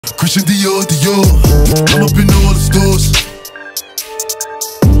Christian Dior, Dior. I'm up in all the stores.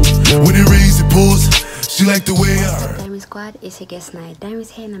 When it rains, it pours. She like the way I. Diamond Squad, it's your guest night. Diamond's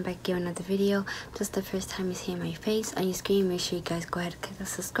here and I'm back here with another video. Just the first time you see my face on your screen, make sure you guys go ahead and click the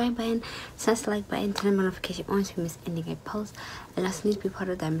subscribe button, smash the like button, turn the notification on so you miss anything I post. And also need to be part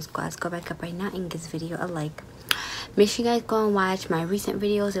of Diamond Squad. Go back up right now and give this video a like. Make sure you guys go and watch my recent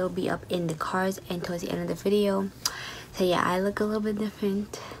videos. It will be up in the cards and towards the end of the video. So yeah, I look a little bit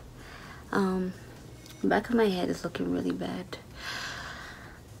different. Back of my head is looking really bad.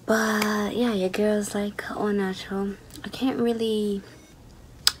 But yeah, your girl's like all natural. I can't really,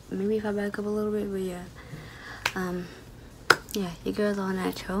 maybe if I back up a little bit, but yeah. Yeah, your girl's all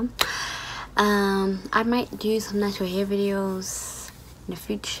natural. I might do some natural hair videos in the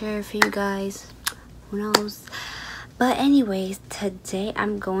future for you guys. Who knows? But anyways, today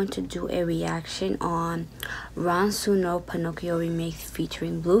I'm going to do a reaction on Suno Pinocchio remix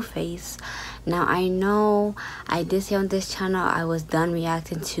featuring BlueFace. Now I know I did say on this channel I was done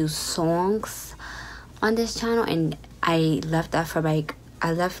reacting to songs on this channel, and I left that for my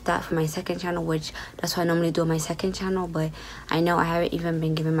second channel, which that's what I normally do on my second channel. But I know I haven't even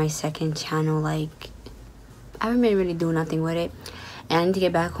been giving my second channel, like, I haven't been really doing nothing with it, and I need to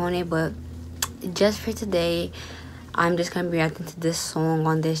get back on it. But just for today, I'm just gonna be reacting to this song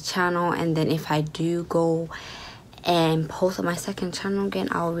on this channel, and then if I do go and post on my second channel again,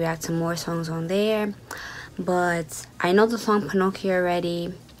 I'll react to more songs on there. But I know the song Pinocchio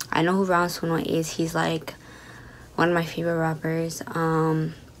already. I know who Suno is. He's like one of my favorite rappers.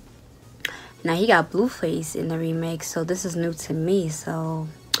 Now he got BlueFace in the remix, so this is new to me, so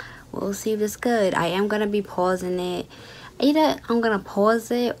we'll see if it's good. I am gonna be pausing it. Either I'm gonna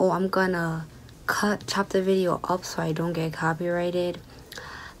pause it or I'm gonna chop the video up so I don't get copyrighted.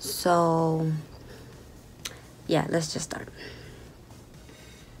 So yeah, let's just start.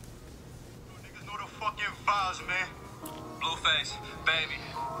 Niggas know the fucking vibes, man. BlueFace, baby.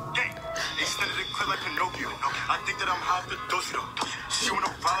 Gang. Extended the clip like Pinocchio. I think that I'm hot to Suno. She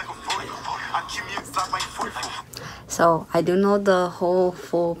wanna ride like a 40. I keep me excited like 44. So I do know the whole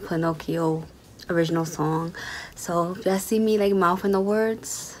full Pinocchio original song. So if y'all see me like mouthing the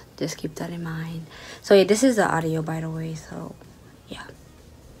words, just keep that in mind. So yeah, this is the audio, by the way, so yeah.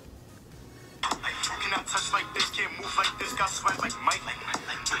 You cannot touch like this, can't move like this, got swag like Mike.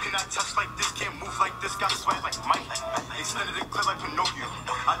 You cannot touch like this, can't move like this, got swag like Mike. Extended the clip like Pinocchio.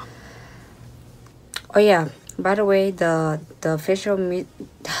 Oh yeah, by the way, the official the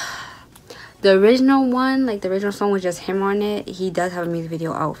original one, like the original song was just him on it. He does have a music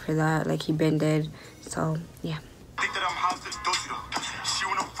video out for that, like he been did. So yeah. Think that I'm hot to Suno. She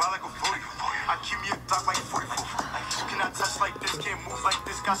wanna ride like a 40. I keep me a dog like 44. You cannot touch like this, can't move like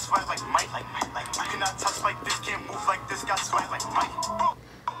this, got swag like Mike. You cannot touch like this, can't move like this, got swag like Mike.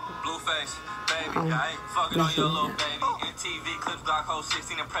 BlueFace, baby, I ain't fucking on your little baby. In TV clips, Glock hold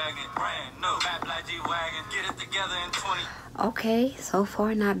 16 and pregnant. Brand new, bad black G-Wagon, get it together in 20. Okay, so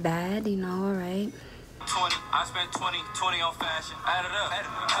far not bad, you know, alright. 20, I spent 20 on fashion. Add it up,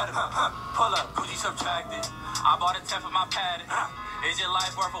 pull up, Gucci subtracted. I bought a 10 for my padding. Is your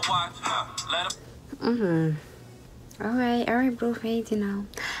life worth a watch? Let him. Alright, BlueFace, you know.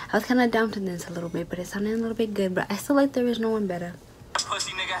 I was kind of down to this a little bit, but it sounded a little bit good. But I still like the original one better.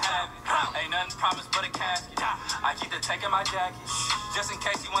 Pussy nigga have it. Ain't nothing promised but a casket. I keep the tank in my jacket, just in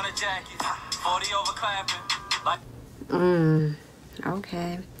case you want a jacket. 40 over clapping. Like.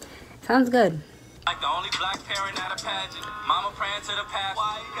 Okay. Sounds good. Like the only black parent at a pageant. Mama praying to the pastor.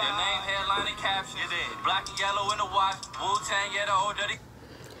 Your name, headline, and caption. Black and yellow in the watch. Wu-Tang, yeah, the old dirty.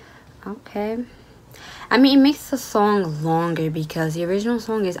 Okay. I mean, it makes the song longer because the original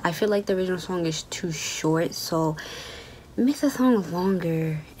song is, I feel like the original song is too short, so it makes the song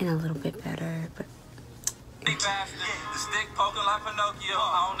longer and a little bit better. But big bastard, the stick poking like Pinocchio.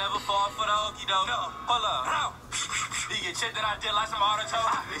 I don't never fall for the okie doke. Hold up. You get shit that I did like some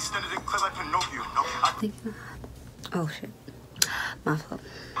autotune. Extended the clip like Pinocchio. oh shit, my fault.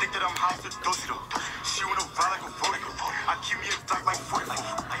 Think that I'm hot to Suno. She wanna ride like a 40. I keep me a dog like 44.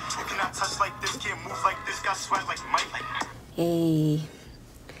 You cannot touch like this, can't move like this, got swag like Mike. Hey.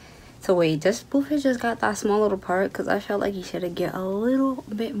 So wait, just BlueFace just got that small little part because I felt like he should have get a little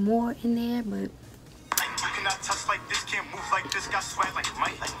bit more in there, but. You cannot touch like this, can't move like this, got swag like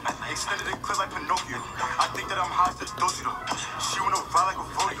Mike. Extended the clip like Pinocchio. I think that I'm hot to Suno. She wanna ride like a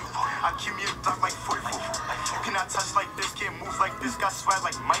 40. I keep me a dog like 44. You cannot touch like this, can't move like this, got swag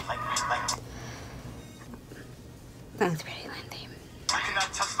like Mike. That's pretty lengthy. You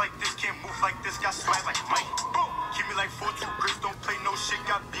cannot touch like this, can't move like this, got swag like Mike. Keep me like 4-2 grits, don't play no shit,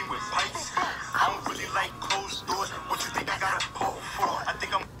 got beam with pipes. I don't really like closed doors. What you think I got a pole for? I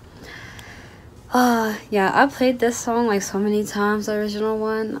think I'm Yeah, I played this song like so many times, the original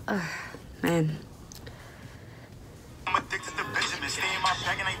one. Man. I'm addicted to Benjamin. Stay in my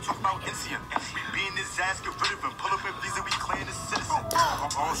bag and I ain't talking about NCM. We being his ass, get rid of him. Pull up in visa, we claim the citizen.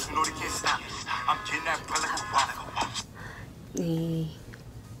 Oh, Suno, they can't stop me. I'm getting that bread like a rock.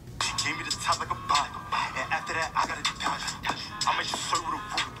 She gave me the top like a body. And after that, I gotta dodge. I'ma just show you the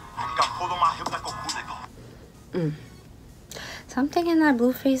root. Got pulled on my hip like a hooligan. So I'm thinking that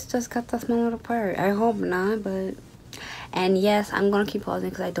BlueFace just got that small little part. I hope not, but... And yes, I'm gonna keep pausing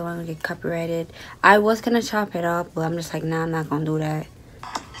because I don't want to get copyrighted. I was gonna chop it up, but I'm just like, nah, I'm not gonna do that.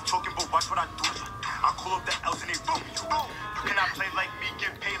 You talking, but watch what I do. I call up the L's and they roll me. You cannot play like me,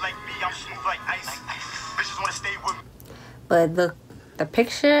 get paid like me. I'm smooth like ice. Bitches wanna stay with me. But the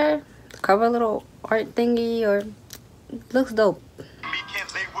picture, the cover little art thingy, or looks dope. Me can't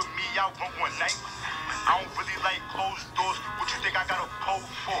lay with me, I want one night. I don't really like closed doors. What you think I got a pole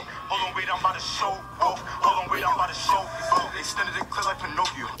for? Hold on, wait, I'm about to show off. Hold on, wait, I'm about to show off. Extended it clear like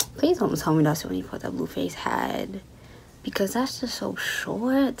Pinocchio. Please don't tell me that's the only part that BlueFace had, because that's just so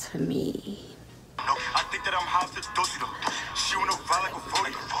short to me. No, I think that I'm high to Suno. She wanna ride like a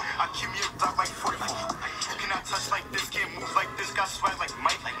 40. I keep me a block like 44. You cannot touch like this, can't move like this. Got swag like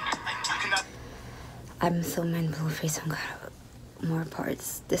Mike. You cannot. I'm so mad BlueFace don't got more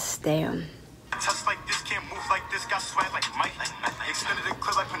parts. This damn. Touch like this, can't move like this. Got swag like Mike. Extended it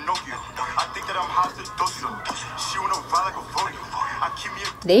clear like Pinocchio. I think that I'm high to Suno. She wanna ride like a 40. I keep me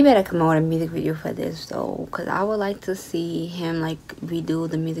a. They better come out with a music video for this though, because I would like to see him like redo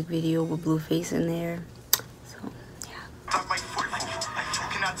the music video with BlueFace in there. So yeah. Like 44. You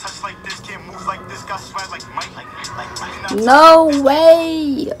cannot touch like this, can't move like this. Got swag like Mike. No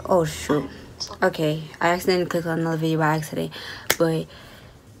way! Oh shoot. Okay, I accidentally clicked on another video by accident, but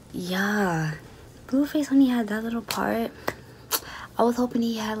yeah, BlueFace only had that little part. I was hoping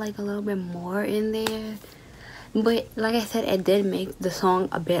he had like a little bit more in there, but like I said, it did make the song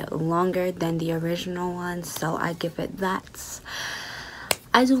a bit longer than the original one, so I give it that.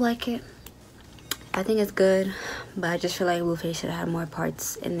 I do like it. I think it's good, but I just feel like BlueFace should have had more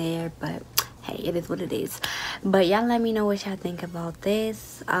parts in there, but hey, it is what it is. But y'all let me know what y'all think about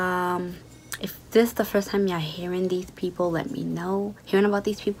this. If this is the first time y'all hearing these people, let me know. Hearing about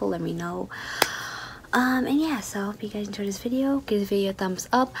these people, let me know. And yeah, so I hope you guys enjoyed this video. Give this video a thumbs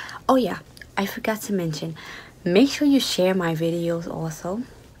up. Oh yeah, I forgot to mention, make sure you share my videos also.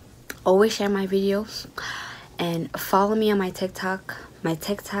 Always share my videos. And follow me on my TikTok. My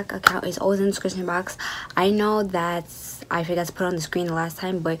TikTok account is always in the description box. I know that I forgot to put it on the screen the last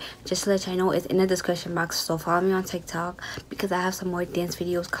time, but just to let you know, it's in the description box. So follow me on TikTok because I have some more dance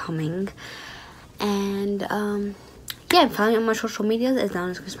videos coming. And yeah, follow me on my social medias. It's down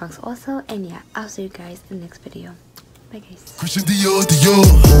in the description box also. And yeah, I'll see you guys in the next video. Bye guys. Christian Dior.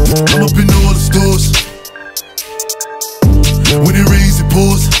 I'm up in all the stores. When it rains, it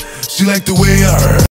pours. She like the way I